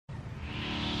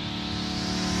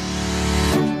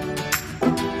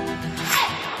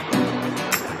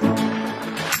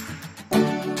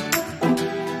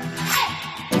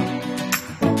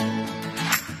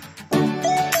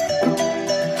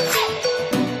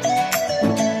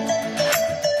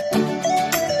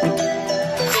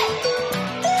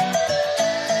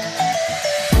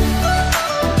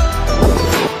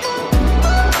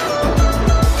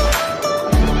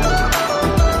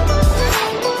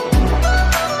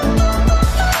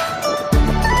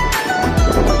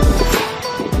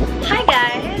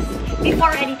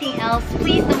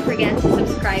please don't forget to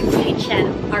subscribe to my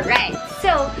channel. Alright,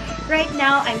 so right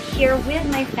now I'm here with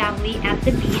my family at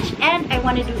the beach and I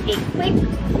want to do a quick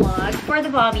vlog for the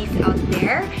mommies out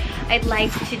there. I'd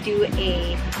like to do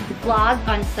a vlog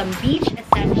on some beach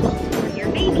essentials for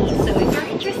your baby. So if you're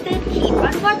interested, keep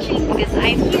on watching because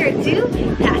I'm here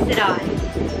to pass it on.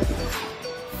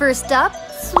 First up,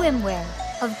 swimwear.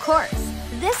 Of course,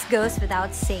 this goes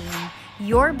without saying.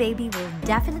 Your baby will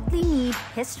definitely need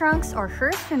his trunks or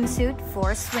her swimsuit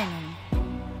for swimming.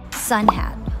 Sun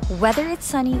hat. Whether it's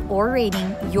sunny or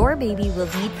raining, your baby will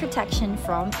need protection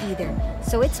from either,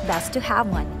 so it's best to have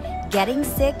one. Getting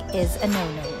sick is a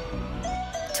no-no.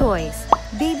 Toys.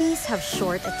 Babies have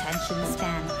short attention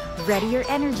span. Ready your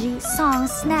energy,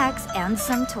 songs, snacks, and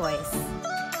some toys.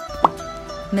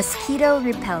 Mosquito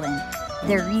repellent.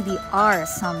 There really are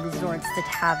some resorts that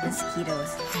have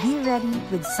mosquitoes. Be ready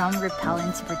with some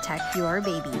repellent to protect your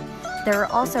baby. There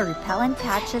are also repellent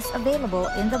patches available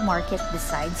in the market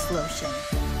besides lotion.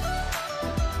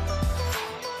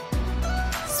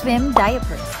 Swim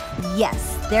diapers.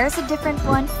 Yes, there's a different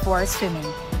one for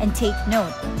swimming. And take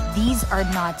note, these are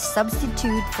not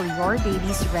substitute for your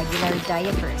baby's regular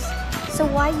diapers. So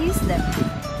why use them?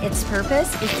 Its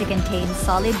purpose is to contain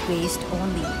solid waste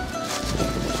only.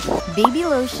 Baby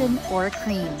lotion or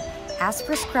cream. As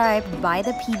prescribed by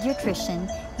the pediatrician,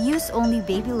 use only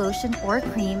baby lotion or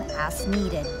cream as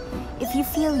needed. If you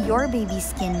feel your baby's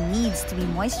skin needs to be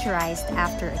moisturized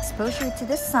after exposure to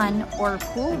the sun or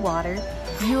pool water,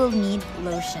 you will need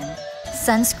lotion.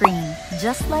 Sunscreen.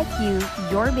 Just like you,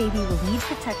 your baby will need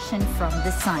protection from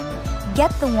the sun.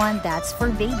 Get the one that's for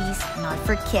babies, not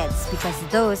for kids, because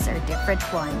those are different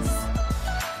ones.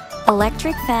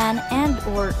 Electric fan and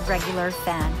or regular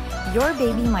fan. Your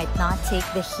baby might not take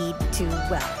the heat too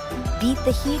well. Beat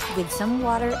the heat with some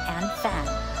water and fan.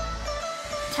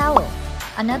 Towel.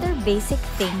 Another basic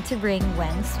thing to bring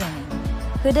when swimming.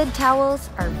 Hooded towels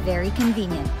are very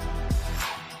convenient.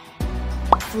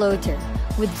 Floater.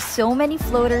 With so many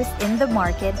floaters in the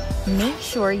market, make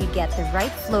sure you get the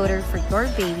right floater for your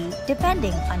baby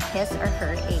depending on his or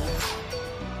her age.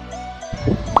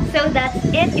 So that's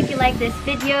it. If you like this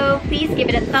video, please give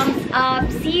it a thumbs up.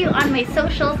 See you on my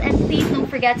socials and please don't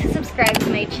forget to subscribe to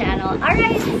my channel.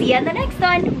 Alright, see you on the next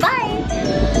one.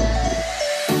 Bye!